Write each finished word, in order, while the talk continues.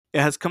It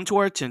has come to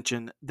our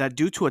attention that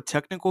due to a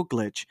technical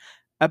glitch,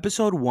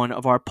 episode 1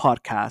 of our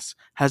podcast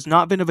has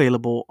not been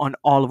available on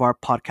all of our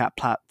podcast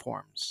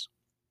platforms.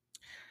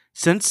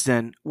 Since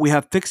then, we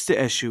have fixed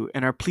the issue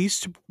and are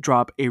pleased to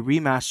drop a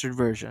remastered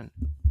version.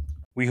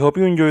 We hope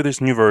you enjoy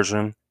this new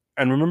version,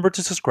 and remember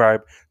to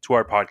subscribe to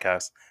our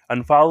podcast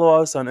and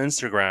follow us on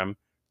Instagram,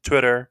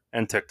 Twitter,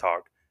 and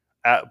TikTok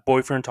at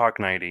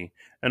boyfriendtalk90,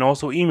 and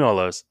also email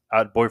us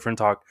at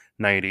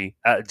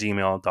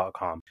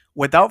boyfriendtalk90@gmail.com.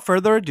 Without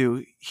further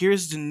ado,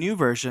 here's the new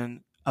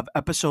version of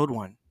episode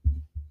 1.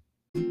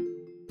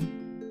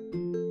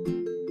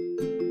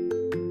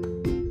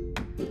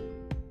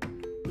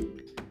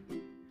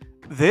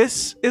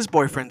 This is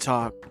Boyfriend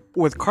Talk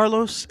with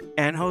Carlos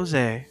and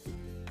Jose.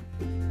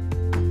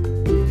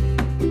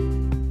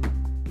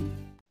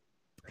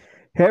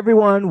 Hey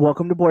everyone,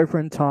 welcome to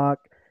Boyfriend Talk.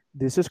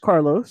 This is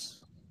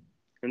Carlos,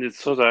 And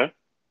it's Jose.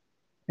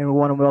 and we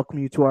want to welcome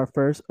you to our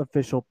first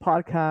official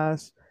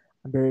podcast.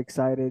 I'm very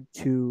excited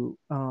to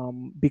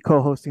be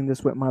co-hosting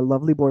this with my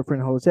lovely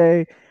boyfriend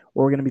Jose.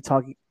 We're going to be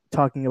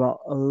talking about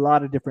a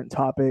lot of different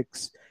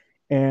topics,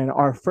 and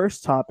our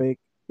first topic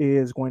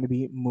is going to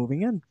be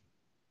moving in.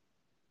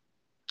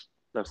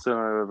 That's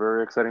a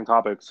very exciting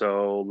topic.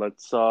 So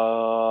let's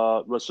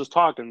just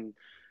talk and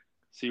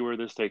see where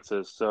this takes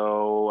us.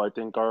 So I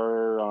think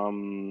our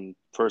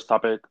first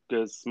topic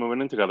is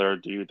moving in together.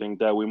 Do you think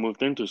that we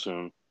moved in too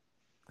soon?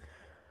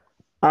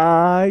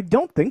 I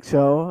don't think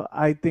so.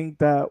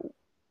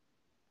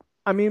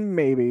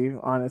 Maybe,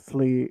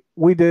 honestly,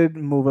 we did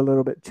move a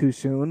little bit too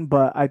soon,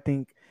 but I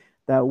think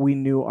that we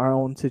knew our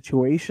own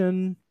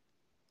situation,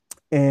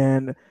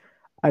 and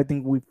I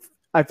think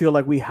I feel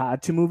like we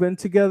had to move in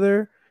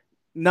together.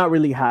 Not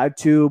really had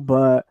to,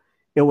 but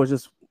it was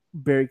just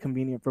very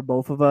convenient for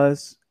both of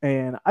us.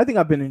 And I think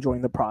I've been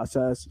enjoying the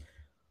process.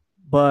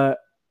 But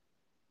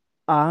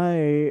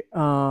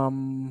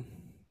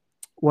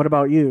what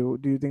about you?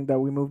 Do you think that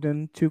we moved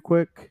in too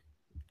quick?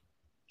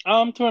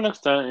 To an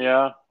extent,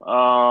 yeah.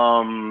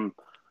 But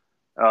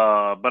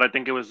I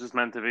think it was just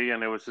meant to be,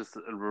 and it was just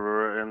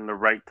in the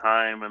right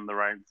time and the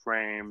right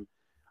frame.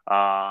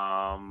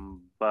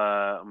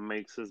 But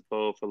makes us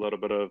both a little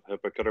bit of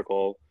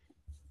hypocritical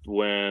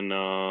when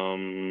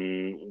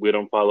we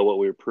don't follow what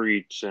we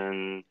preach.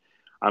 And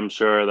I'm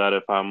sure that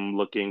if I'm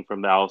looking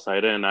from the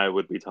outside in, I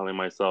would be telling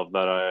myself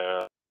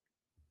that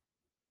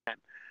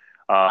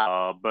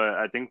but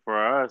I think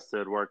for us,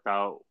 it worked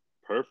out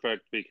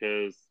perfect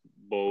because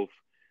both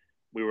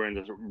we were in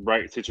the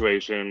right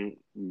situation,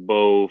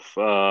 both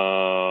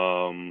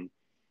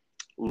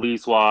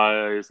lease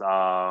wise,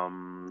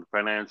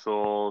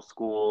 financial,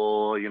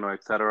 school,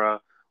 etc.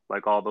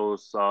 Like all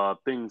those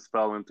things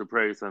fell into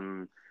place,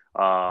 and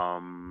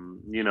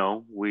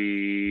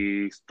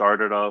we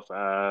started off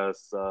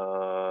as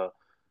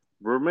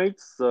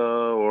roommates,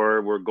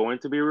 or we're going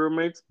to be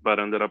roommates, but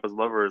ended up as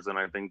lovers, and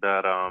I think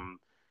that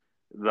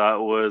that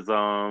was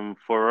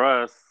for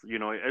us.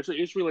 Actually,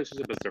 each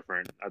relationship is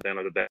different. At the end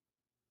of the day,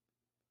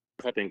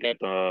 I think it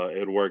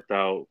worked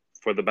out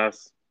for the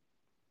best.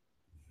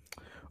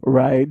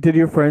 Right. Did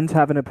your friends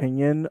have an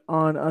opinion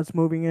on us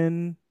moving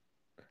in?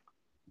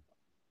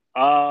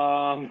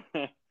 Um,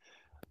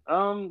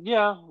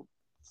 yeah.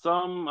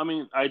 I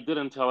mean, I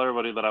didn't tell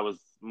everybody that I was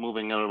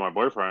moving in with my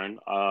boyfriend.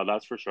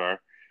 That's for sure.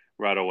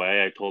 Right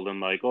away, I told them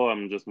like, "Oh,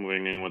 I'm just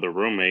moving in with a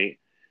roommate."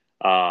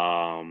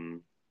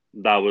 Um,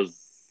 that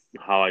was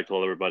how I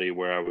told everybody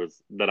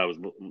that I was,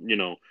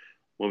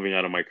 moving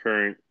out of my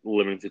current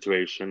living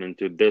situation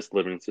into this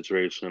living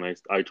situation.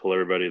 I told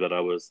everybody that I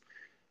was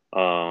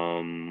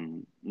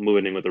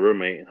moving in with a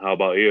roommate. How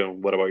about you?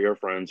 What about your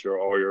friends,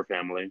 or your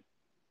family?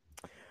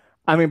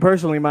 I mean,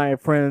 personally, my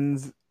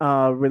friends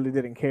really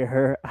didn't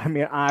care. I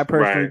mean, I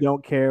personally Right.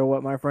 don't care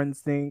what my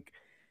friends think.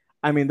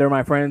 I mean, they're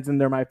my friends and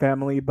they're my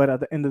family, but at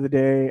the end of the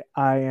day,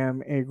 I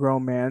am a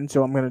grown man,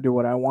 so I'm going to do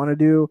what I want to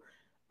do.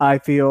 I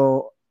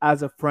feel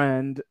as a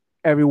friend,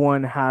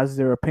 everyone has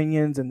their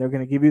opinions and they're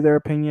going to give you their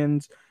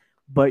opinions,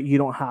 but you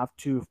don't have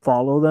to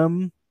follow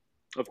them.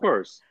 Of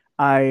course.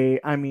 I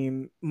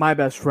mean, my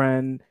best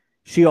friend,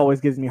 she always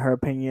gives me her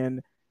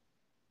opinion.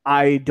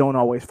 I don't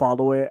always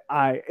follow it.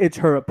 I It's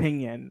her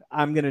opinion.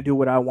 I'm going to do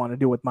what I want to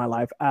do with my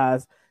life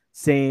as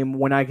same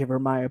when I give her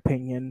my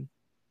opinion.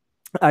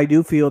 I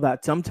do feel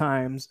that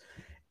sometimes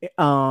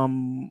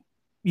um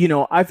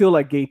I feel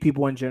like gay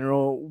people in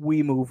general,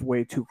 we move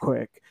way too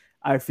quick.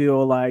 I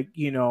feel like,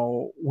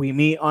 we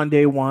meet on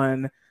day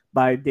 1,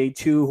 by day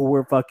 2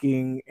 we're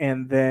fucking,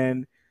 and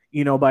then,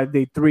 by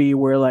day 3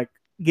 we're like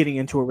getting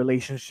into a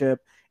relationship.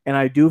 And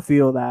I do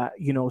feel that,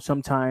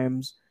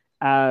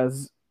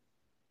 as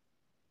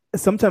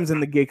sometimes in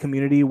the gay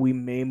community we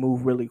may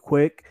move really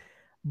quick,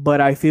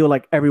 but I feel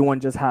like everyone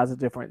just has a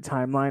different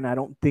timeline. I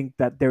don't think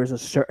that there's a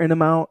certain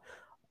amount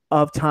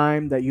of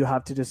time that you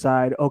have to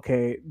decide,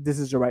 okay, this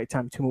is the right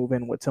time to move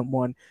in with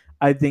someone.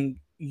 I think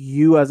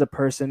you as a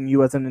person,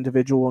 you as an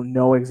individual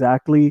know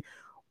exactly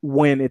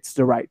when it's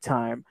the right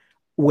time.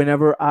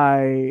 Whenever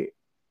I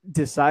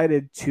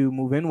decided to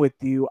move in with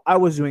you, I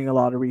was doing a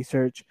lot of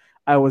research.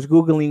 I was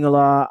Googling a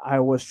lot. I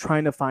was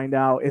trying to find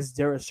out, is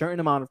there a certain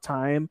amount of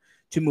time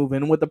to move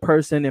in with the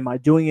person? Am I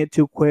doing it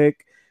too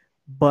quick?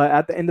 But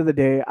at the end of the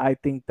day, I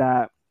think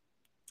that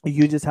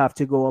you just have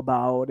to go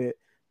about it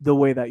the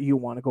way that you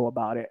want to go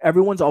about it.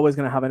 Everyone's always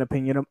going to have an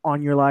opinion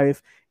on your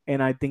life.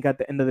 And I think at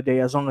the end of the day,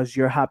 as long as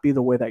you're happy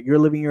the way that you're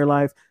living your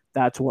life,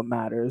 that's what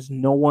matters.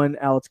 No one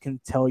else can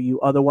tell you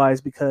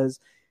otherwise because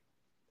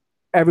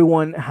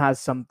everyone has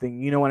something.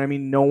 You know what I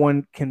mean? No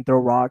one can throw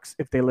rocks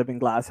if they live in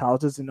glass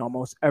houses, and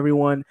almost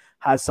everyone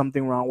has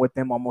something wrong with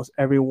them. Almost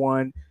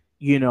everyone,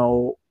 you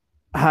know,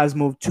 has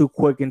moved too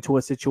quick into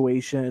a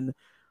situation.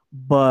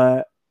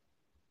 But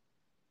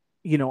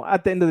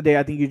at the end of the day,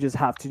 I think you just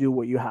have to do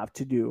what you have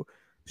to do.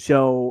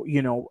 So,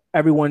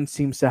 everyone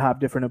seems to have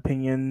different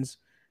opinions,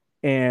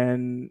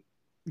 and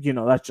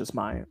that's just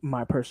my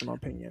personal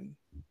opinion.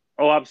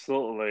 Oh,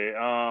 absolutely.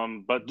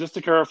 But just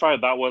to clarify,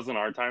 that wasn't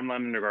our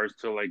timeline in regards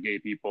to like gay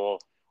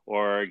people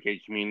or gay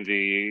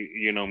community,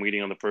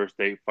 meeting on the first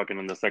date, fucking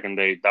on the second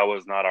date. That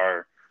was not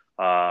our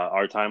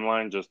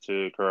timeline. Just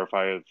to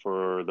clarify it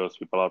for those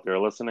people out there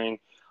listening.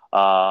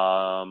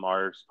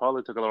 Ours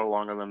probably took a little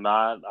longer than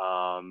that.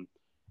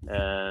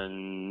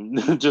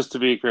 And just to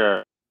be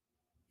clear,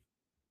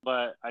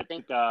 but I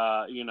think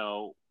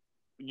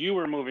you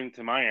were moving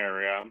to my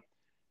area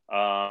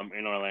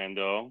in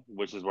Orlando,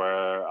 which is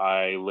where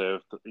I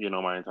lived,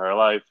 my entire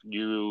life.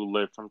 You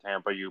lived from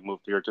Tampa, you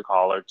moved here to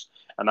college,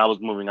 and I was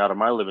moving out of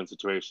my living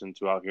situation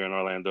to out here in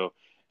Orlando.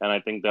 And I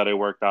think that it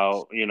worked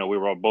out, we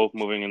were both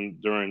moving in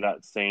during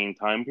that same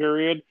time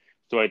period.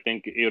 So I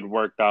think it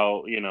worked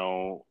out,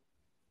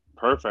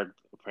 perfect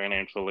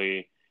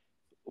financially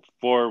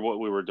for what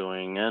we were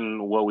doing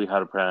and what we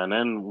had planned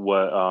and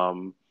what,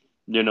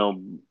 you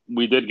know,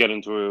 we did get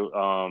into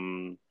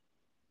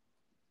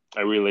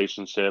a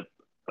relationship.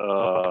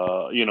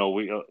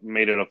 We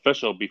made it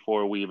official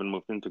before we even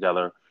moved in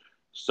together.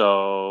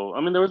 So,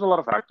 I mean, there was a lot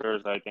of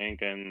factors, I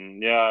think,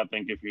 and yeah, I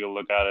think if you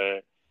look at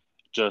it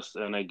just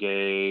in a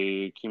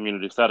gay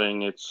community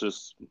setting, it's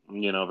just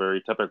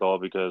very typical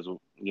because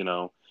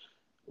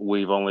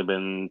we've only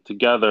been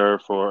together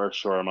for a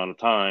short amount of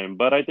time.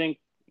 But I think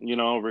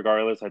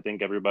regardless, I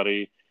think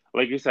everybody,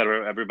 like you said,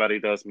 everybody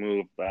does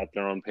move at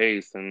their own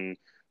pace, and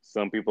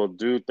some people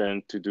do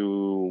tend to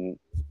do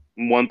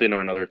one thing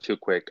or another too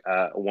quick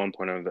at one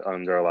point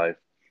in their life,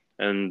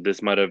 and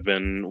this might have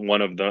been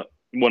one of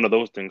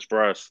those things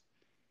for us.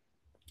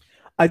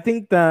 I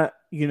think that,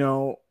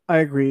 I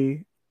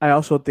agree. I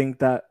also think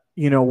that,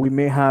 we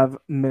may have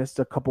missed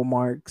a couple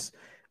marks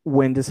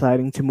when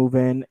deciding to move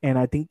in. And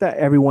I think that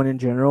everyone in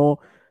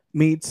general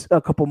meets a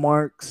couple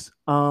marks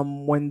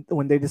when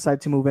they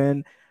decide to move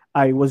in.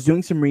 I was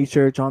doing some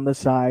research on the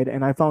side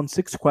and I found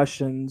 6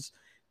 questions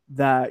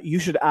that you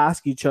should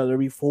ask each other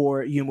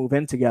before you move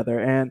in together.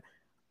 And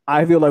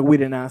I feel like we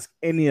didn't ask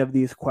any of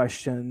these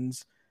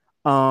questions.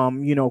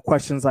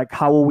 Questions like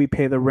how will we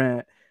pay the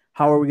rent?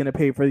 How are we going to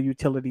pay for the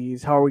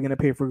utilities? How are we going to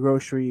pay for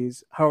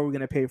groceries? How are we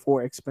going to pay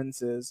for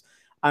expenses?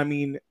 I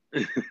mean,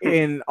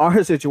 in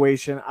our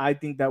situation, I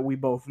think that we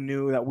both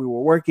knew that we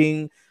were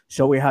working,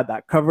 so we had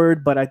that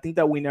covered, but I think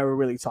that we never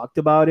really talked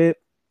about it.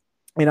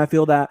 And I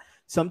feel that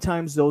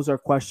sometimes those are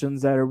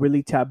questions that are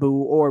really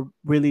taboo or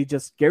really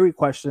just scary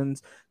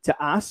questions to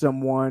ask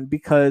someone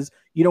because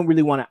you don't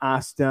really want to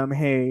ask them,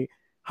 hey,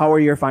 how are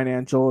your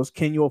financials?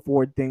 Can you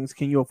afford things?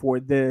 Can you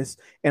afford this?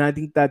 And I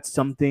think that's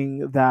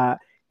something that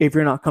if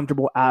you're not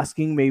comfortable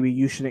asking, maybe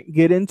you shouldn't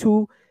get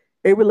into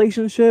a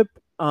relationship.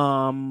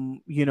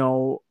 Come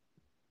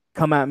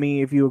at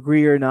me if you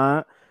agree or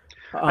not.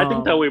 Um, I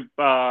think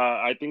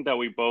that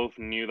we both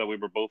knew that we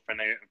were both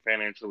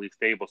financially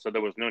stable, so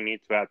there was no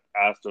need to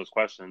ask those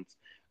questions.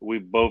 We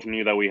both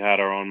knew that we had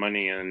our own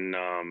money, and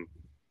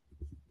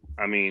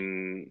I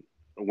mean,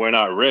 we're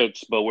not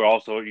rich, but we're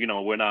also,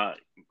 we're not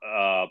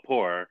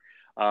poor.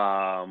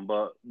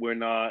 But we're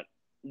not.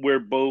 We're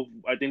both.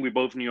 I think we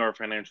both knew our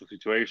financial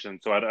situation,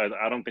 so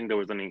I don't think there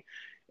was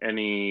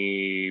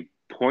any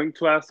point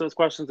to ask those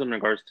questions in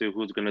regards to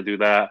who's going to do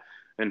that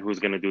and who's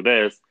going to do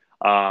this.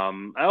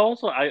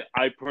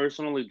 I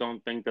personally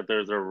don't think that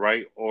there's a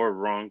right or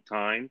wrong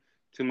time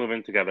to move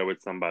in together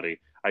with somebody.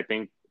 I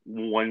think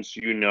once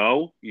you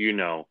know, you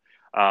know.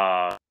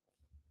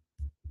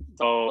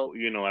 So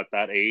at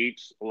that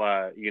age,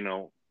 like in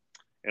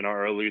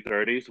our early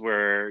 30s,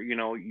 where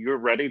you're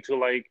ready to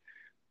like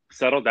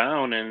settle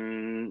down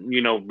and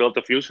build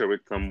a future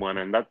with someone,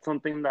 and that's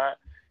something that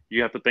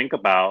you have to think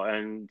about.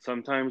 And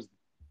sometimes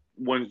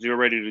once you're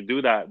ready to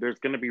do that, there's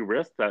going to be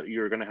risks that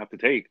you're going to have to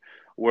take,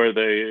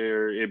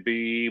 whether it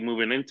be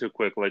moving into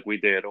quick like we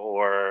did,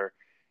 or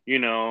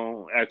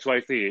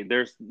XYZ.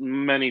 There's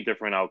many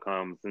different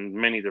outcomes and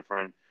many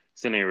different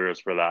scenarios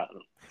for that,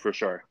 for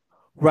sure.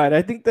 right.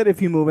 I think that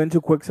if you move into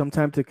quick,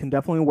 sometimes it can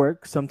definitely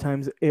work.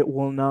 Sometimes it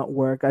will not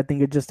work. I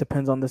think it just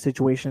depends on the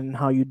situation and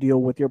how you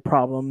deal with your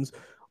problems,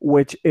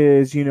 which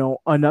is,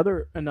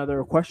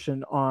 another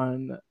question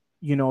on,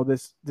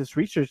 this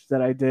research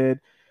that I did.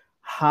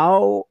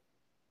 How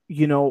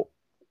you know,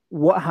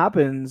 what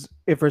happens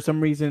if for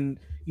some reason,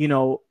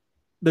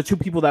 the two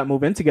people that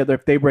move in together,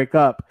 if they break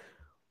up,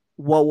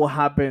 what will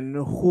happen,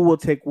 who will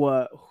take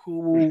what,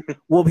 who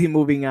will be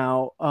moving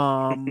out,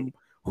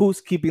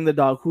 who's keeping the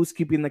dog, who's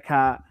keeping the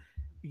cat,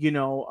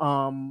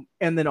 and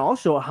then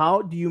also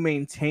how do you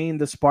maintain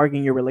the spark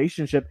in your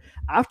relationship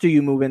after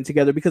you move in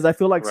together? Because I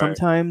feel like Right.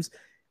 sometimes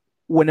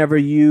whenever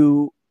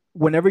you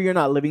whenever you're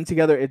not living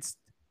together, it's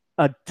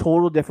a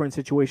total different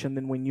situation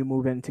than when you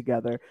move in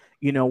together.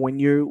 When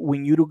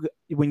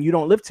you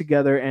don't live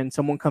together and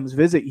someone comes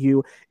visit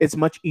you, it's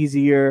much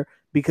easier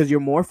because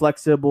you're more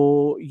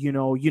flexible.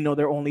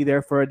 They're only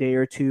there for a day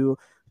or two,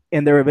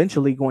 and they're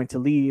eventually going to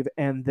leave,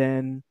 and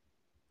then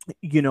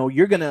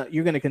you're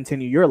gonna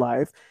continue your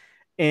life.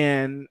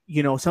 And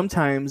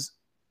sometimes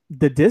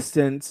the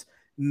distance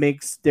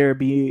makes there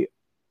be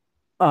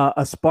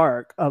a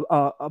spark,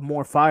 a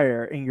more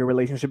fire in your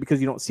relationship because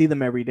you don't see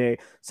them every day.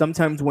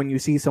 Sometimes when you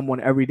see someone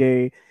every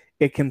day,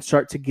 it can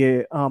start to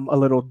get a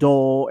little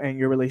dull, and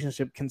your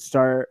relationship can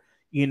start,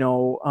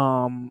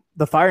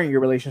 the fire in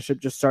your relationship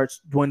just starts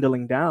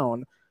dwindling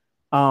down.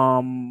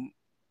 Um,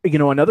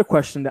 Another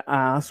question to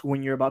ask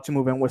when you're about to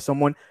move in with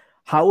someone: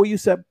 how will you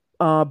set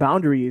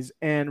boundaries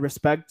and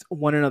respect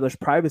one another's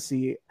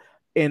privacy?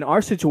 In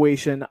our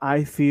situation,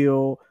 I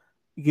feel,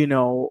 you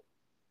know,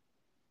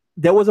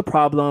 there was a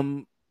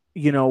problem,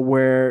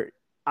 where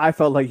I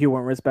felt like you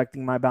weren't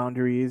respecting my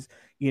boundaries.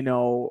 You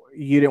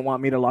didn't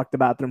want me to lock the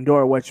bathroom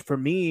door, which for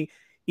me,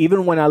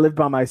 even when I lived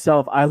by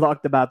myself, I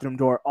locked the bathroom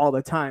door all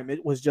the time.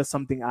 It was just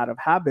something out of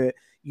habit.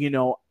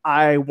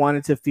 I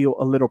wanted to feel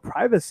a little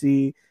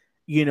privacy,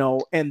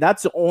 and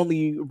that's the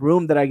only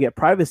room that I get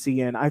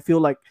privacy in. I feel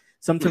like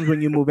sometimes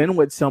when you move in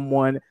with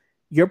someone,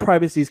 your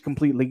privacy is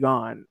completely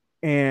gone.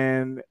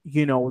 And,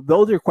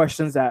 those are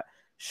questions that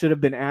should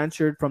have been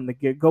answered from the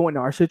get go in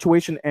our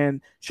situation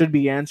and should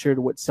be answered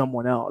with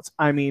someone else.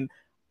 I mean,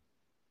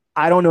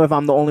 I don't know if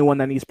I'm the only one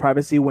that needs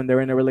privacy when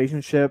they're in a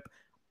relationship.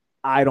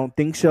 I don't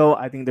think so.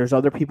 I think there's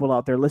other people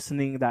out there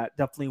listening that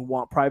definitely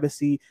want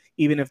privacy,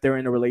 even if they're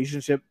in a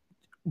relationship,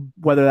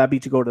 whether that be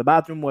to go to the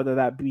bathroom, whether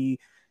that be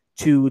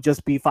to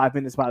just be 5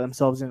 minutes by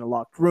themselves in a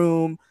locked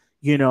room,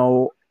 you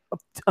know, I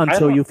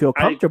until don't. you feel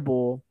I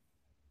comfortable.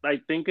 I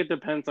think it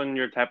depends on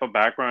your type of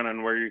background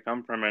and where you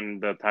come from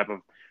and the type of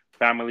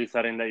family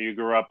setting that you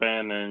grew up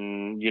in.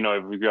 And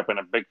if you grew up in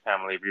a big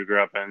family, if you grew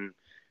up in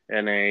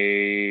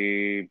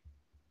a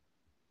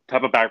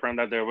type of background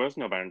that there was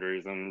no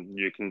boundaries and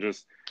you can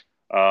just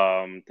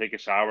take a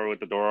shower with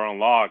the door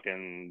unlocked,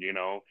 and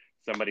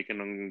somebody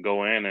can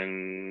go in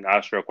and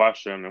ask you a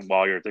question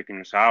while you're taking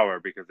a shower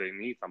because they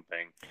need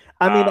something.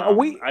 I mean,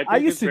 we I I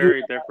think used it's to do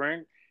very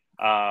different.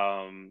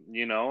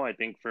 I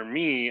think for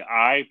me,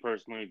 I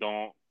personally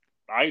don't.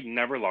 I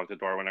never lock the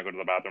door when I go to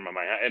the bathroom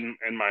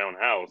in my own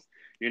house.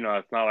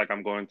 It's not like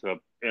I'm going to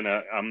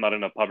I'm not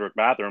in a public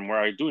bathroom where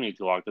I do need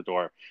to lock the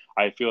door.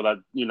 I feel that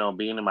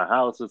being in my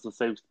house is a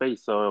safe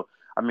space. So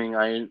I mean,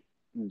 I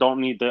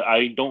don't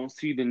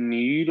see the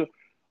need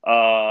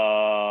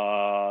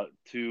to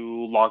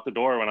lock the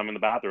door when I'm in the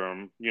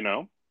bathroom.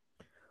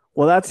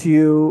 Well, that's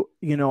you.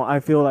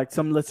 I feel like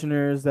some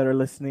listeners that are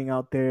listening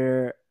out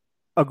there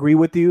agree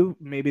with you.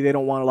 Maybe they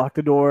don't want to lock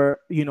the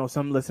door.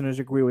 Some listeners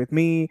agree with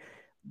me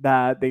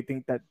that they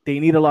think that they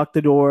need to lock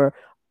the door.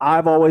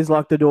 I've always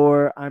locked the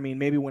door. I mean,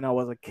 maybe when I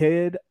was a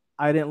kid,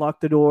 I didn't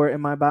lock the door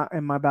in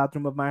in my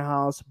bathroom of my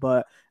house,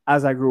 but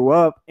as I grew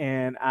up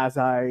and as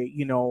I,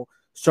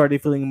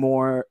 started feeling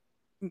more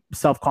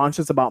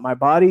self-conscious about my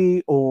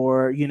body,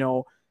 or,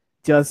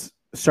 just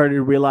started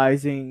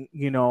realizing,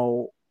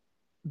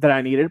 that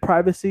I needed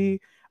privacy.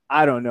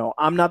 I don't know.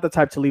 I'm not the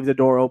type to leave the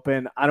door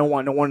open. I don't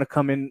want no one to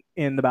come in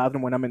the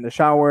bathroom when I'm in the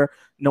shower.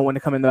 No one to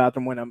come in the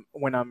bathroom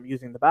when I'm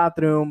using the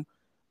bathroom.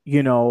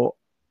 You know,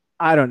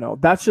 I don't know.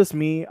 That's just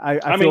me. I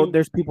I feel mean,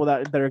 there's people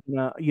that are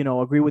gonna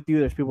agree with you.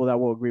 There's people that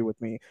will agree with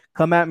me.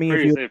 Come at me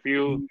if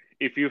you.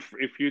 Chris,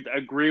 if you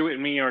agree with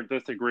me or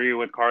disagree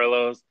with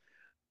Carlos,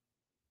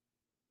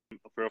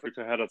 feel free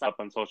to hit us up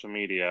on social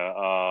media.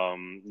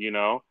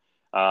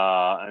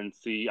 And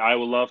see. I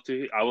would love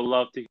to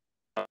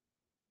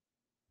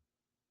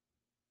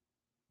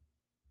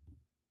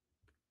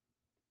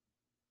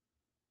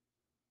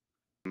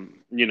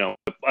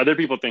if other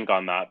people think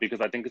on that,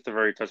 because I think it's a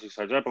very touchy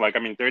subject. But like, I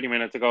mean, 30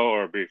 minutes ago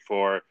or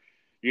before,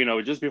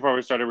 just before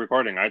we started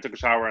recording, I took a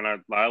shower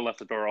and I left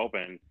the door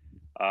open.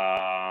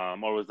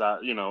 Or was that,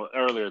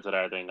 earlier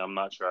today? I think I'm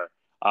not sure.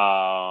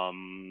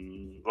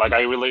 Like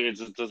I really, it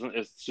just doesn't.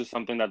 It's just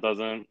something that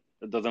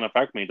it doesn't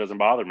affect me. It doesn't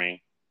bother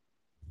me.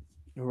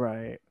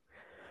 Right.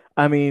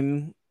 I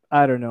mean,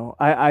 I don't know.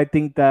 I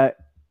think that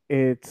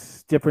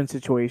it's different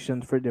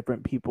situations for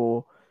different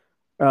people,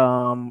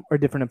 or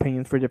different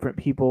opinions for different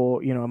people.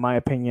 In my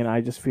opinion, I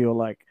just feel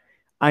like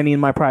I need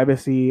my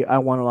privacy. I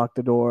want to lock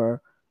the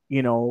door,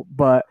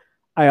 but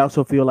I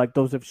also feel like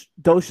those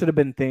should have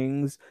been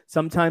things.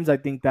 Sometimes I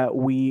think that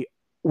we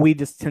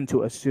just tend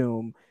to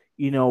assume,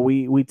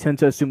 we tend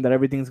to assume that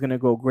everything's gonna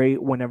go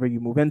great whenever you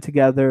move in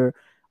together.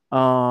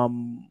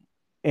 Um,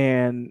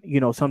 and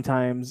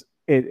sometimes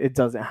it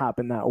doesn't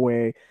happen that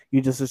way.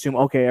 You just assume,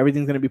 okay,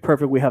 everything's gonna be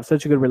perfect. We have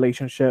such a good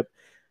relationship,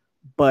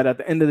 But at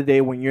the end of the day,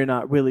 when you're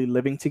not really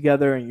living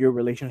together and your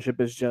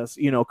relationship is just,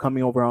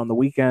 coming over on the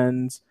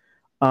weekends,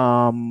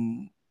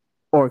 um,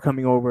 or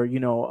coming over,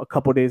 a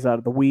couple days out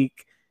of the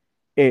week,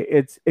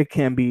 it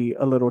can be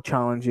a little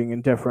challenging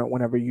and different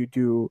whenever you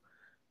do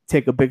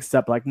take a big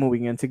step like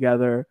moving in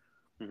together.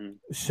 Mm-hmm.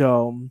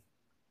 So,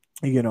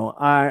 you know,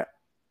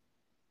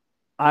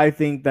 I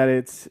think that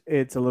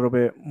it's a little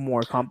bit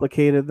more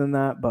complicated than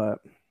that, but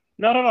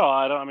No, no, no.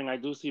 I don't. I mean, I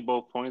do see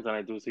both points, and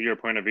I do see your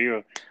point of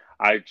view.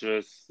 I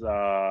just,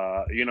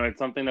 it's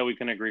something that we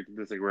can agree to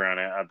disagree on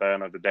it at the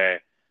end of the day.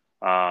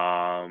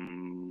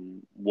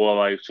 Will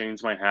I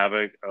change my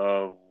habit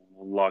of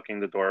locking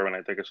the door when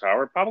I take a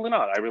shower? Probably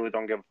not. I really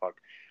don't give a fuck.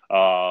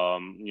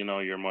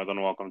 You're more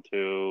than welcome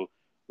to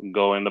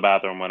go in the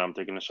bathroom when I'm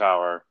taking a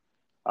shower,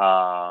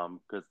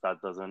 because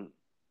that doesn't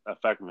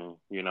affect me.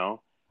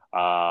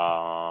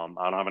 I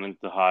don't have anything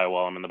to hide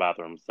while I'm in the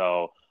bathroom,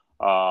 so.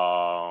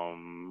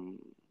 Um,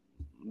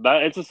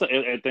 that it's just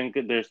I think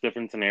there's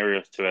different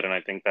scenarios to it, and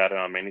I think that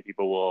many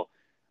people will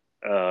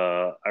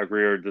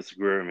agree or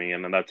disagree with me,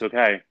 and then that's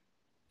okay.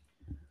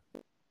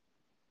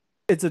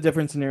 it's a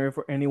different scenario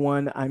for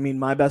anyone. I mean,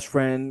 my best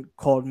friend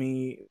called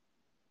me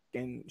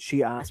and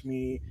she asked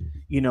me,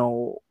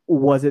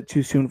 was it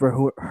too soon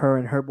for her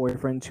and her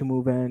boyfriend to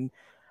move in?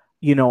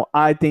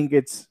 I think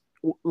it's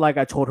like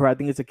I told her, I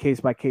think it's a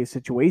case by case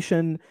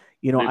situation.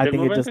 They I did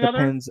think move it in just together.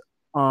 depends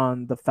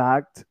on the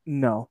fact.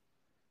 No,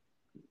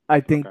 I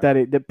think Okay. that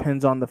it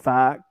depends on the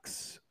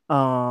facts.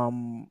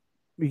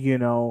 You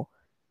know,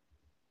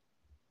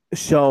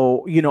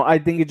 so I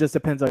think it just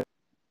depends on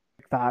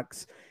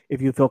facts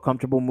if you feel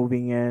comfortable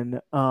moving in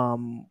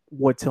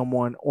with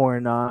someone or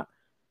not.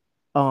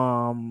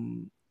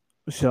 Um,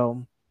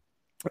 so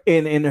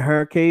in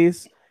her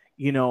case,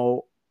 you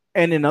know,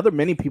 and in other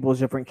many people's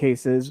different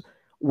cases,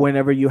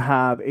 whenever you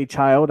have a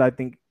child, I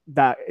think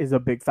that is a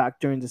big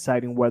factor in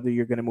deciding whether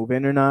you're going to move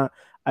in or not.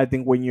 I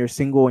think when you're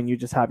single and you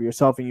just have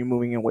yourself and you're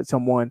moving in with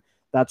someone,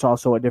 that's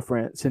also a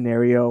different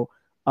scenario.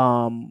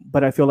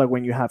 But I feel like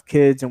when you have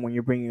kids and when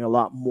you're bringing a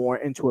lot more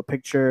into a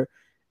picture,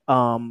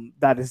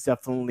 that is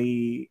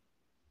definitely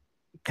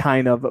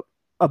kind of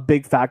a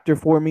big factor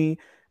for me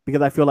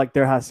because I feel like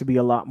there has to be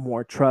a lot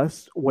more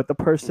trust with the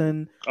Hmm.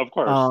 person, Of um,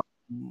 course.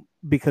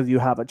 because you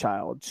have a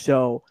child.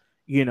 So,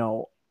 you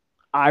know,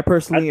 I I.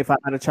 personally, if I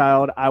had a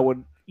child, I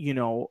would,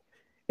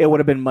 it would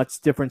have been much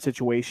different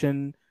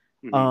situation.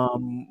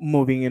 Hmm.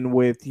 Moving in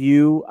with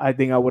you, I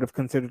think I would have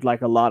considered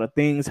like a lot of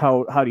things.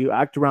 How do you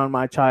act around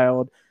my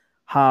child?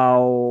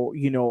 How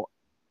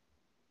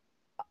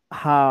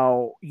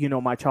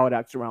my child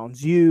acts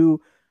around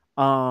you,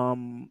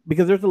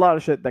 because there's a lot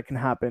of shit that can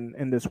happen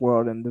in this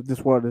world, and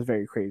this world is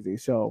very crazy.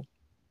 So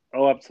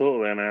Oh,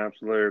 absolutely, and I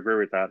absolutely agree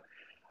with that.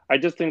 I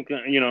just think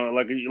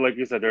like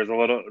you said, there's a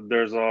lot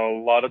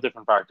of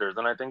different factors,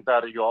 and I think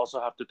that you also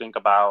have to think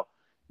about,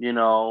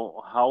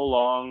 how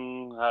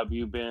long have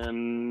you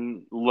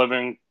been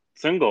living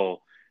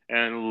single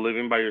and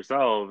living by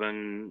yourself,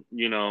 and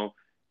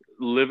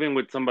living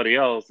with somebody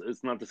else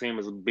is not the same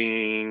as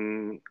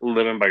being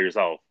living by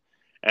yourself,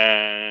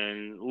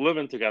 and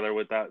living together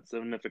with that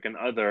significant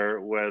other,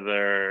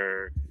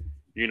 whether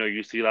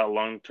you see that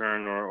long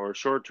term or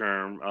short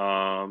term,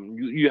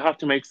 you have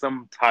to make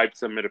some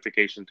types of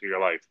modification to your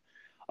life,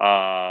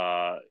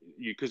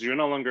 because you're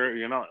no longer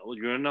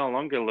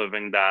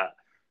living that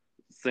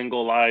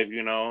single life,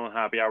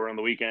 happy hour on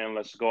the weekend,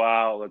 let's go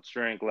out, let's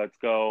drink, let's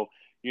go,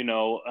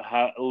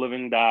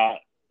 living that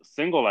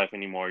single life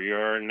anymore.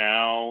 You're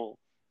now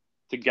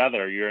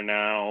together, you're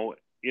now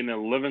in a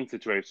living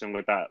situation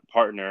with that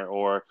partner,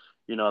 or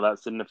that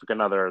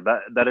significant other,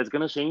 that is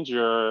going to change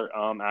your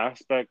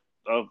aspect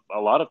of a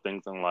lot of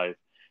things in life.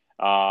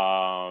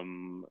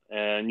 And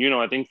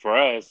I think for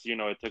us,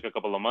 it took a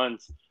couple of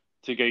months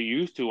to get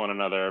used to one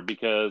another,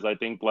 because I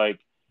think, like,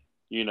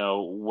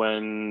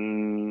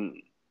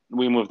 when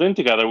we moved in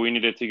together, we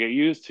needed to get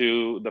used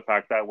to the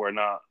fact that we're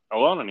not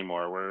alone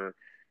anymore.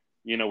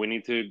 We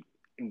need to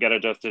get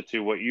adjusted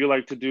to what you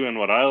like to do and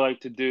what I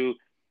like to do.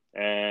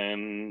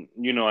 And,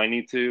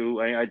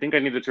 I think I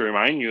needed to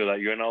remind you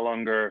that you're no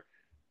longer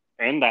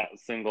in that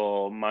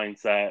single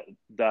mindset,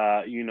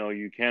 that,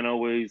 you can't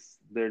always,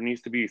 there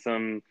needs to be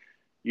some,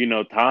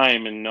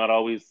 time, and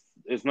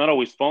it's not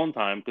always phone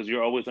time, because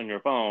you're always on your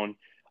phone.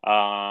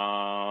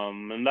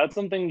 And that's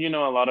something, a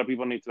lot of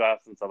people need to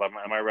ask themselves.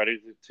 Am I ready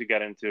to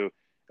get into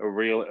a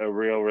real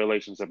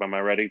relationship? Am I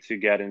ready to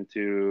get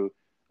into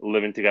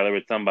living together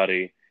with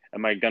somebody?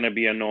 Am I gonna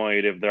be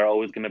annoyed if they're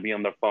always gonna be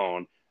on their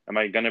phone? Am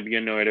I gonna be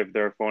annoyed if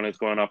their phone is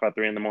going off at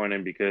 3 in the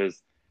morning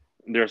because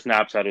their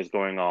Snapchat is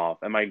going off?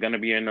 Am I gonna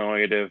be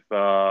annoyed if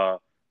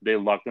they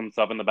lock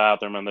themselves in the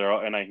bathroom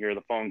and I hear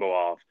the phone go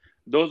off?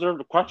 Those are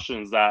the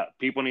questions that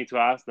people need to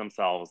ask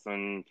themselves,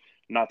 and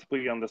not to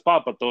put you on the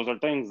spot, but those are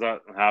things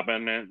that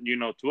happen, and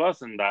to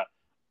us, and that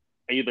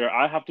either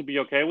I have to be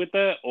okay with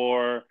it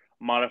or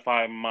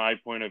modify my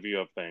point of view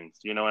of things.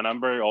 And I'm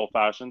very old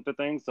fashioned to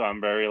things, so I'm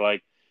very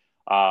like,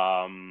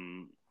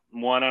 um,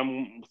 when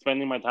I'm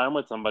spending my time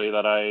with somebody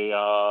that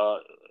I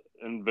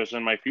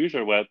envision my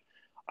future with,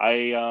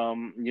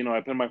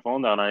 I put my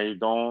phone down.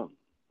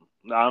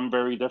 I'm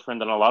very different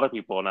than a lot of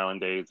people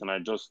nowadays, and I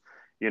just,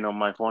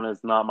 my phone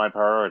is not my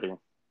priority,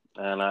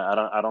 and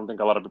I don't think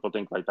a lot of people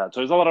think like that.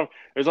 So there's a lot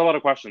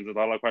of questions. There's a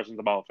lot of questions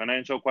about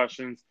financial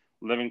questions,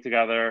 living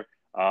together,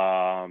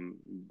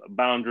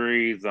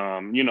 boundaries,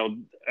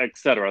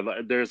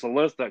 etc. There's a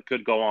list that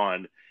could go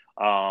on,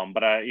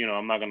 but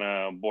I'm not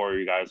gonna bore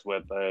you guys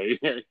with a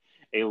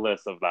a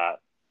list of that.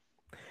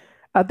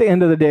 At the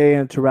end of the day,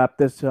 and to wrap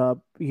this up,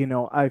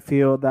 I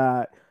feel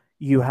that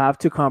you have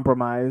to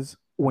compromise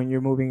when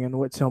you're moving in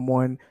with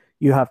someone.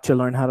 You have to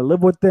learn how to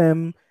live with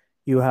them.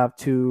 You have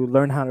to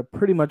learn how to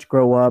pretty much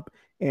grow up.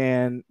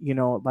 And,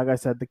 like I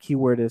said, the key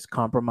word is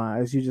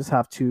compromise. You just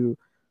have to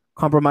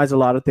compromise a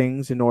lot of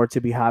things in order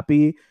to be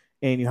happy.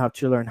 And you have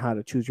to learn how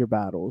to choose your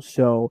battles.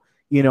 So,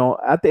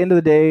 at the end of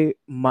the day,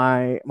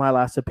 my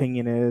last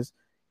opinion is,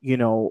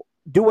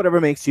 do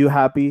whatever makes you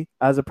happy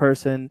as a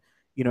person.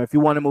 If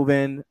you want to move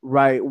in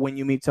right when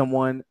you meet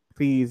someone,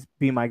 please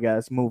be my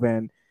guest, move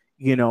in.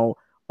 You know,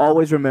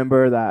 always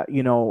remember that,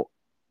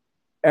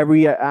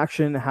 every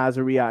action has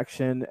a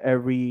reaction.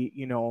 Every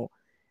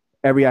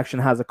action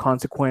has a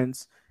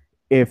consequence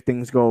if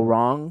things go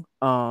wrong.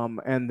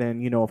 And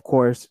then, of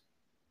course,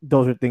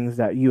 those are things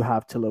that you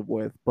have to live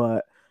with.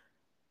 But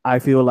I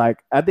feel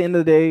like at the end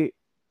of the day,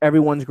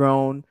 everyone's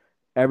grown.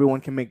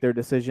 Everyone can make their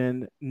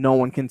decision. No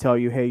one can tell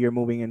you, "Hey, you're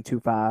moving in too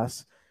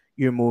fast.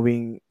 You're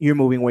moving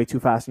way too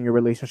fast in your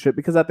relationship."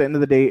 Because at the end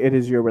of the day, it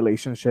is your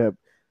relationship.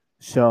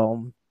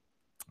 So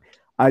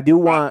I do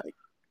I, want.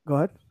 Go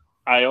ahead.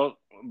 I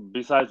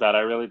besides that, I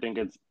really think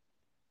it's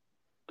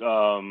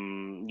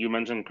you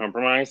mentioned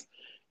compromise,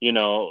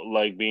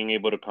 like being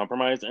able to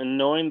compromise and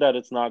knowing that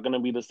it's not going to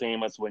be the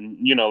same as when,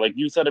 like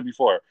you said it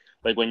before,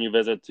 like when you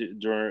visit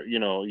during,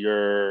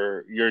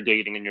 you're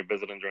dating and you're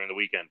visiting during the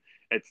weekend.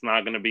 It's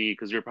not going to be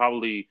because you're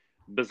probably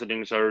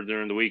visiting each other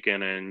during the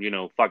weekend and,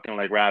 fucking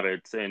like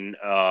rabbits and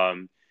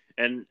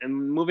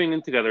moving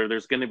in together.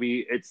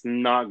 It's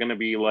not going to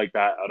be like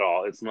that at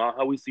all. It's not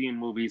how we see in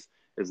movies.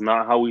 It's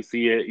not how we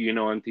see it,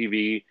 on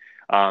TV.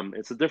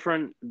 It's a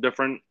different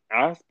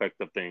aspect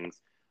of things.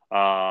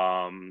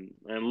 And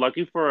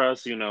lucky for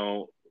us, in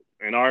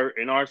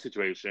our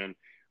situation,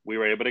 we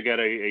were able to get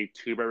a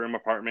two-bedroom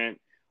apartment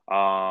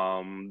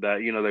that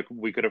that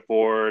we could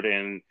afford,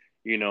 and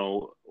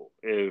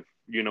if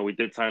we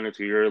did sign a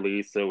 2-year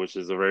lease, which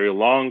is a very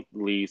long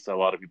lease, a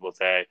lot of people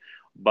say,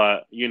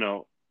 but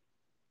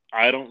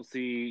I don't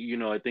see,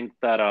 I think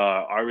that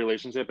our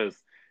relationship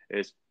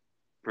is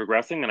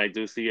progressing, and I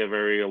do see a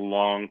very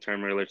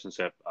long-term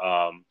relationship.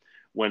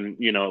 When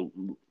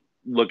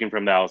looking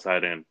from the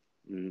outside in.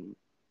 Mm.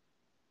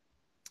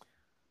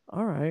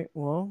 All right.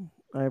 Well,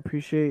 I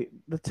appreciate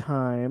the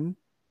time.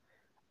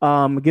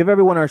 Give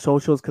everyone our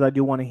socials because I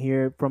do want to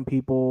hear from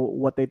people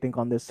what they think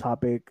on this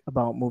topic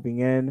about moving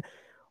in.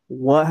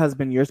 What has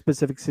been your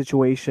specific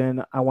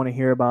situation? I want to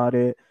hear about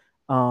it.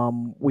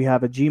 We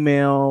have a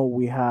Gmail,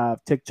 we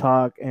have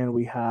TikTok, and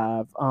we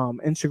have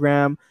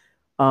Instagram.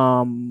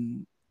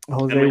 Um, And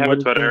Jose, we have a what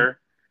is the? Twitter.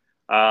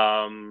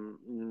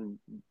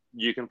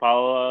 You can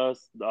follow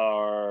us.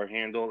 Our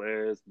handle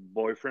is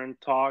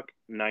boyfriend talk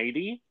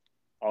 90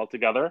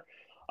 altogether.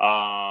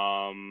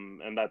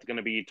 And that's going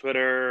to be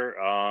Twitter,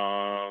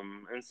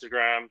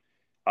 Instagram,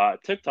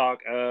 TikTok,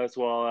 as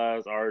well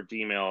as our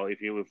Gmail.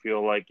 If you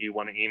feel like you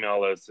want to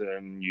email us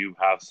and you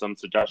have some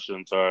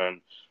suggestions or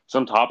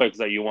some topics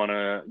that you want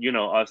to,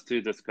 us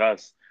to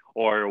discuss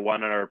or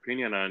want our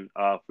opinion on,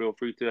 feel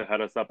free to head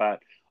us up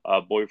at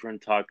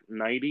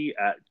boyfriendtalk90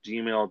 at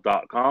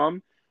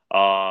gmail.com.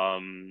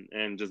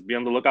 And just be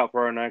on the lookout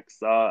for our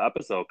next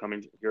episode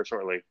coming here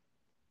shortly.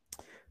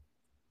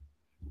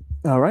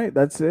 All right,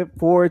 that's it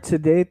for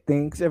today.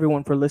 Thanks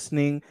everyone for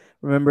listening.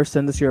 Remember,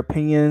 send us your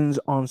opinions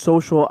on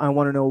social. I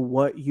want to know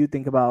what you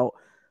think about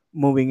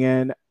moving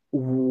in.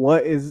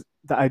 What is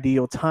the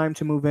ideal time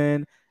to move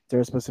in? Is there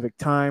a specific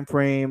time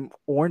frame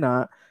or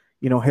not?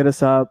 Hit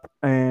us up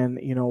and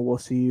we'll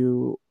see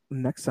you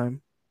next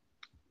time.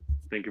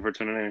 Thank you for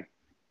tuning in.